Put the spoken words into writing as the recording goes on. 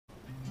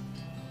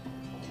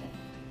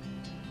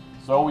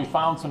So we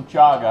found some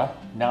chaga.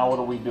 Now what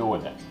do we do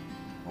with it?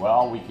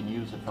 Well, we can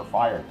use it for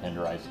fire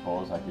tinder, I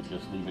suppose. I could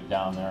just leave it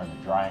down there in the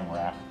drying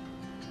rack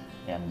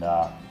and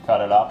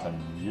cut it up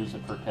and use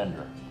it for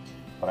tinder.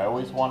 But I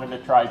always wanted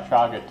to try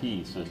chaga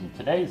tea, so in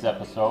today's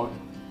episode,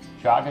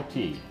 chaga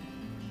tea,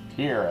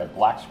 here at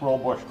Black Squirrel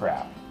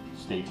Bushcraft.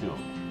 Stay tuned.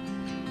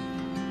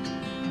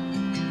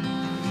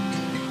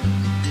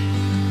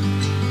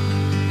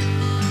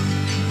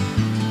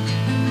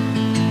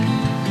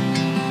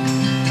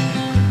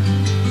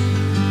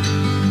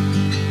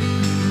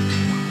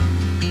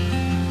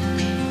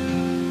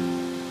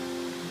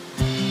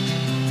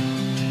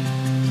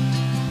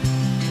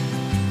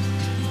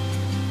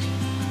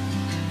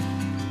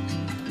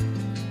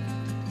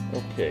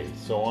 Okay,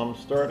 so I'm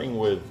starting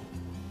with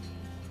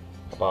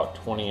about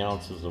 20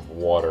 ounces of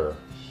water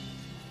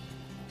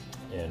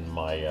in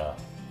my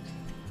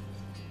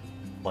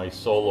my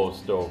solo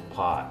stove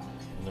pot.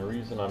 And the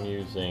reason I'm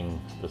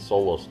using the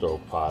solo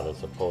stove pot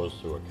as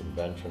opposed to a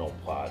conventional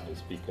pot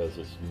is because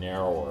it's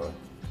narrower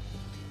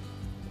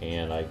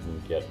and I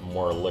can get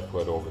more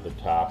liquid over the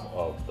top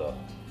of the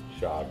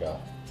chaga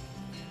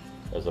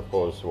as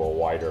opposed to a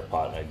wider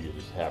pot, and I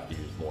just have to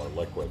use more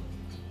liquid.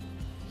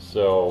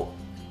 So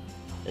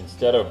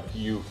instead of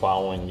you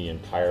following the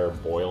entire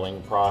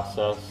boiling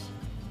process,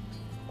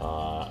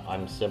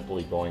 I'm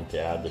simply going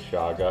to add the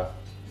chaga,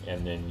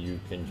 and then you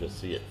can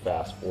just see it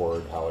fast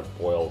forward how it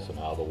boils and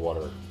how the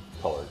water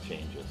color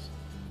changes.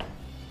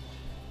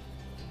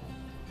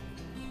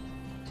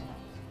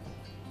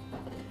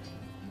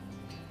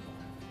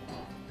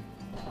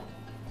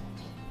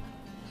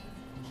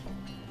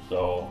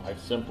 So I've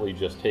simply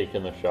just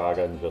taken the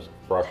chaga and just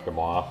brushed them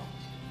off.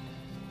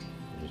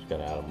 I'm just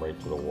going to add them right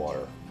to the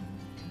water.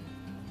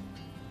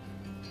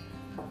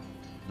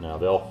 Now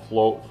they'll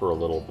float for a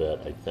little bit,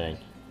 I think,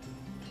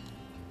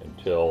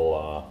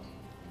 until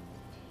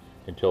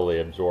they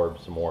absorb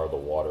some more of the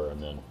water,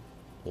 and then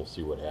we'll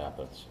see what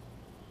happens.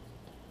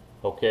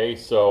 Okay,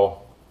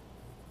 so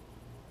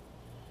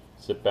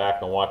sit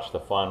back and watch the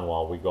fun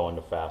while we go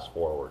into fast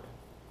forward.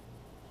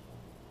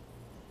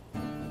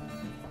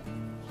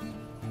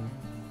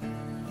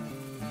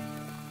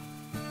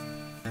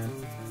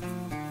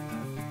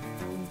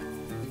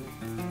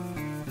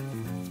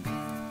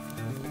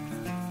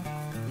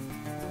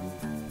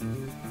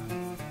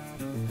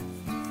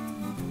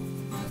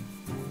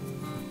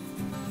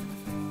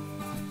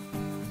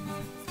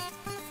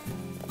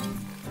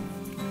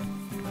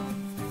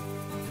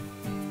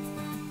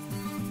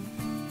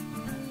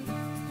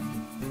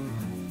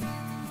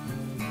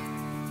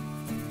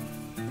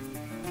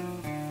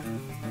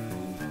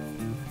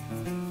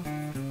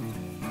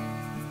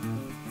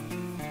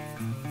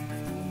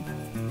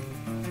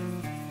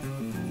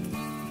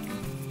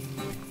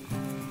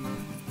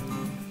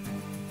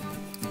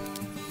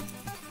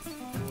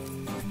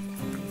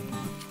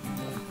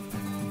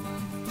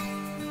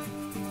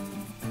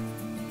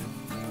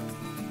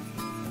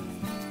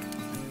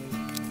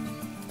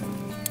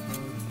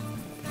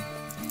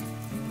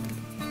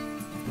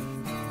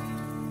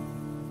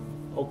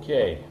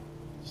 Okay,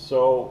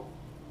 so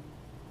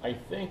I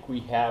think we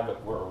have it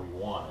where we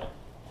want it.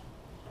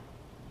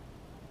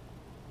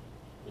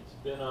 It's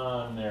been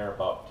on there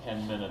about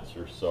 10 minutes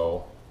or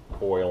so,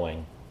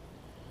 boiling.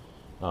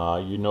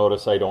 You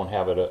notice I don't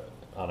have it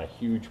on a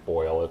huge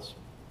boil. It's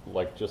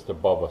like just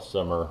above a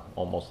simmer,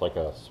 almost like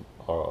a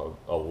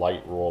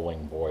light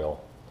rolling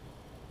boil.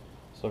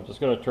 So I'm just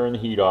going to turn the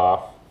heat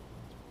off.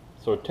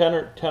 So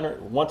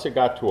once it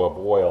got to a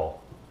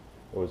boil,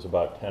 it was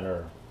about 10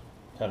 or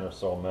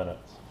so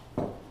minutes.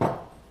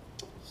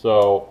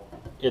 So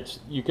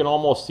you can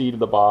almost see to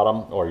the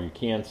bottom, or you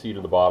can see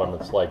to the bottom.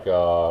 It's like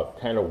a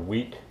kind of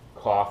weak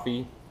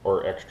coffee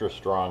or extra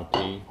strong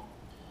tea.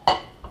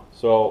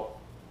 So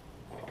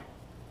I'm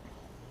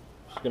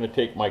just going to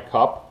take my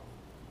cup,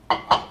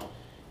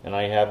 and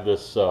I have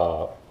this,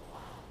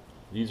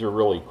 these are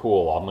really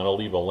cool. I'm going to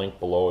leave a link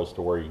below as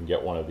to where you can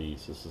get one of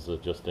these. This is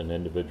just an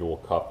individual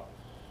cup.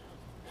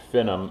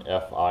 Finum,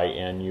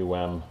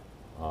 F-I-N-U-M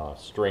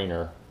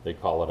strainer. They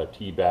call it a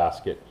tea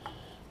basket,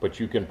 but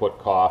you can put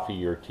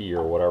coffee or tea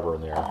or whatever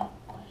in there.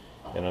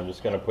 And I'm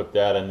just going to put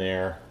that in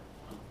there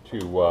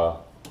to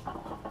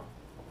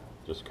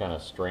just kind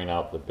of strain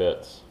out the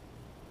bits.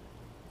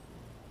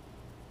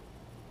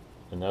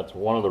 And that's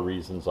one of the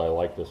reasons I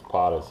like this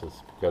pot, is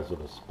because of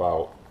the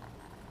spout.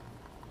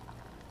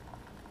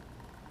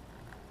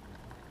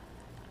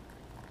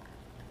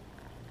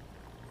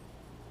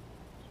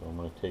 So I'm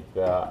going to take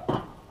that.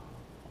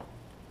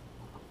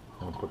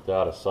 I'm going to put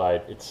that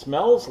aside. It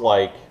smells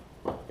like,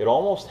 it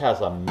almost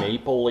has a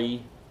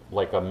mapley,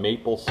 like a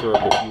maple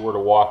syrup if you were to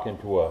walk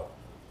into a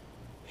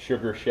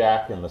sugar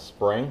shack in the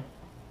spring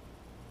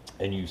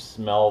and you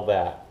smell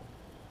that,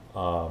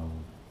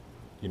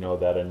 you know,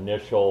 that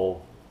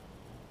initial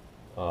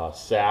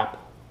sap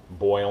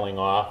boiling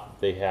off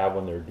they have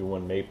when they're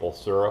doing maple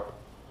syrup.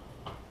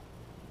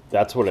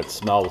 That's what it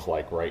smells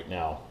like right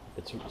now.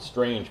 It's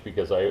strange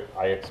because I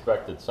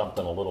expected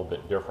something a little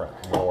bit different,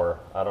 more,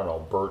 I don't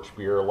know, birch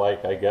beer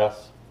like, I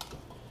guess.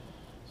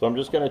 So I'm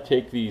just going to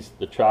take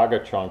the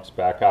chaga chunks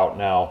back out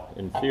now.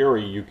 In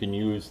theory, you can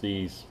use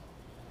these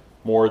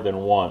more than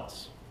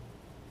once.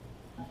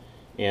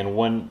 And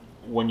when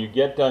you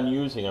get done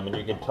using them, and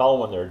you can tell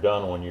when they're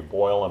done when you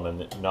boil them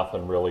and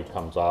nothing really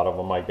comes out of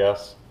them, I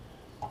guess.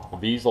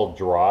 These will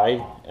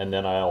dry, and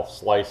then I'll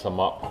slice them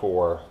up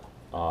for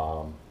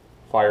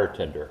fire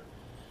tinder,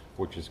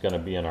 which is going to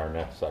be in our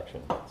next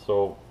section.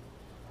 So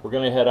we're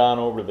going to head on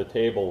over to the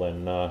table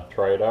and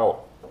try it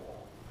out.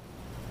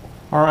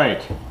 All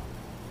right.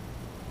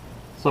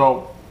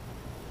 So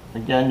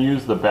again,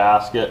 use the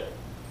basket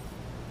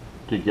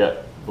to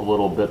get the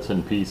little bits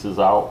and pieces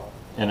out,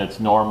 and it's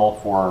normal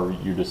for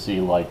you to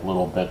see like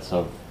little bits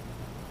of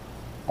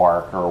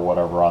bark or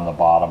whatever on the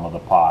bottom of the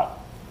pot.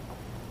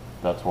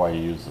 That's why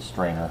you use the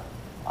strainer.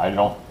 I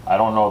don't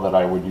know that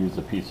I would use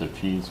a piece of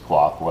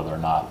cheesecloth, whether or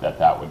not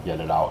that would get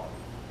it out.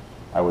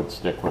 I would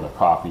stick with a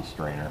coffee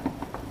strainer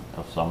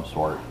of some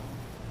sort.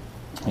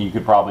 You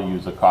could probably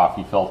use a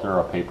coffee filter,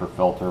 a paper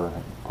filter,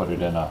 and put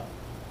it in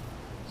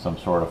some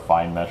sort of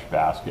fine mesh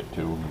basket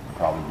too. You can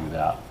probably do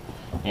that.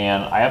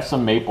 And I have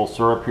some maple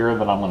syrup here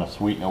that I'm going to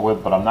sweeten it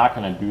with, but I'm not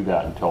going to do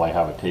that until I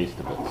have a taste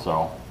of it.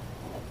 So,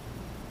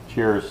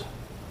 cheers.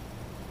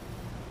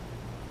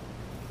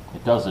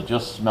 It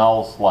just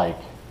smells like,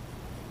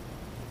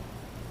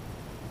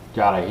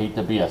 God, I hate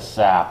to be a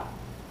sap.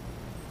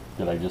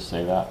 Did I just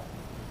say that?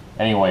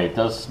 Anyway, it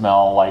does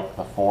smell like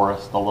the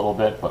forest a little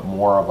bit, but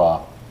more of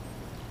a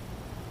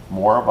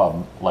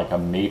like a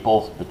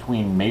maple,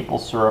 between maple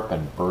syrup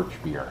and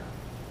birch beer,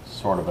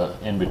 sort of an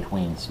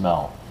in-between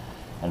smell.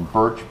 And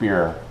birch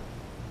beer,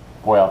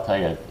 boy, I'll tell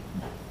you,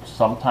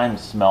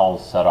 sometimes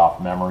smells set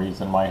off memories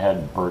in my head,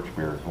 and birch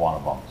beer is one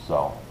of them.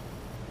 So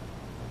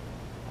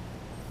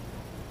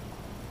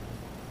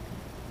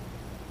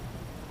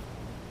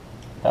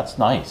that's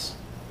nice.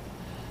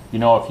 You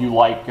know, if you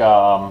like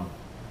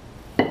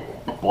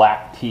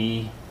black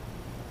tea,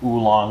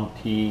 oolong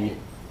tea,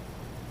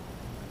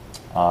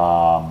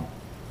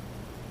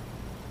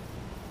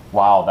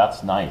 wow,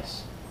 that's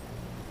nice.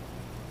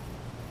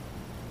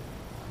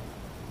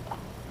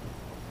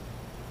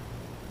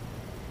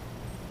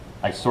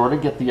 I sort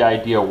of get the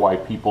idea why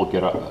people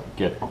get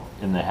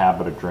in the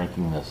habit of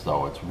drinking this,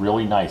 though. It's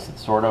really nice.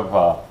 It's sort of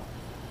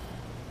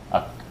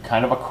a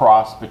kind of a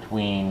cross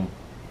between,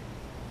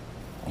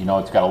 you know,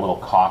 it's got a little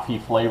coffee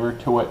flavor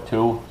to it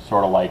too,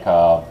 sort of like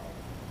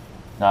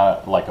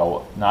not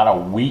a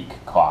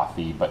weak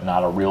coffee, but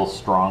not a real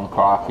strong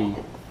coffee,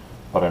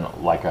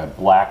 but like a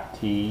black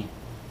tea,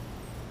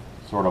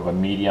 sort of a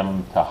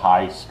medium to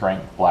high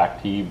strength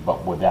black tea,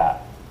 but with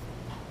that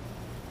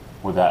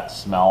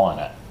smell in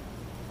it.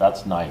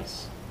 That's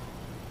nice.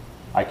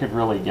 I could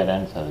really get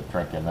into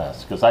drinking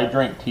this, because I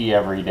drink tea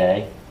every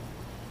day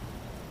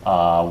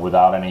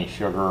without any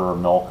sugar or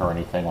milk or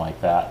anything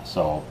like that.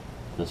 So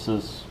this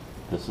is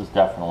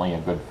definitely a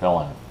good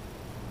fill-in.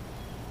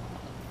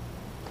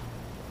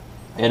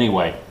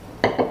 Anyway,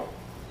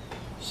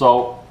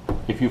 so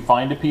if you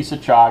find a piece of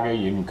chaga,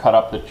 you can cut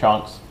up the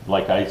chunks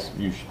like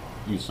you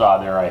saw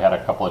there. I had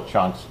a couple of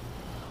chunks,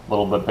 a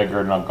little bit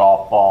bigger than a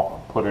golf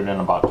ball. Put it in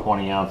about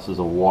 20 ounces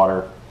of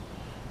water.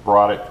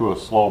 Brought it to a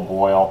slow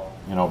boil,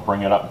 you know,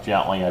 bring it up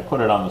gently. I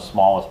put it on the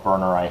smallest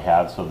burner I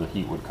had so the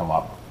heat would come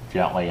up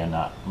gently and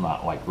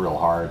not like real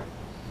hard.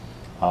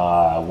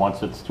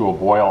 Once it's to a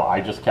boil,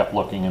 I just kept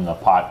looking in the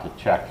pot to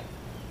check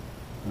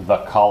the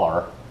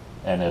color,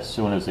 and as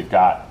soon as it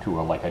got to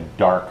like a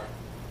dark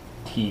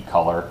tea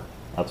color,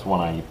 that's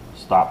when I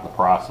stopped the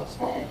process.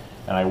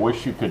 And I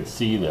wish you could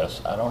see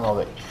this. I don't know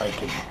that I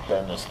could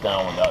bend this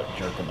down without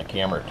jerking the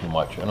camera too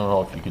much. I don't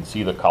know if you can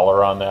see the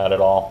color on that at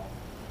all.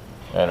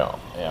 I know.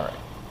 All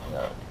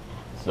right.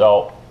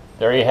 So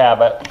there you have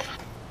it.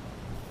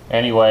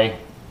 Anyway,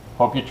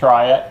 hope you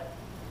try it.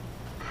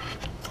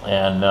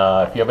 And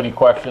if you have any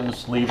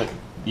questions, leave it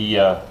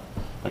the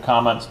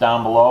comments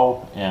down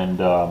below. And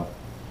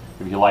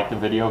if you like the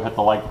video, hit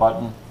the like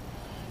button.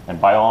 And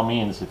by all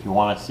means, if you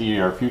want to see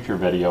our future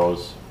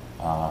videos,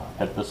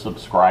 hit the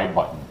subscribe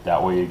button.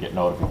 That way you get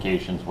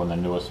notifications when the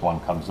newest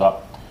one comes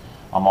up.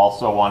 I'm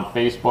also on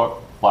Facebook,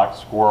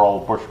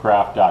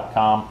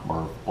 blacksquirrelbushcraft.com,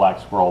 or Black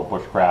Squirrel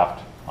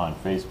Bushcraft on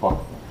Facebook.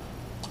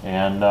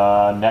 And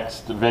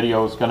next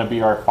video is going to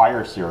be our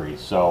fire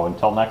series. So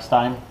until next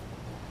time,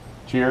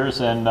 cheers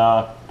and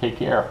take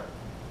care.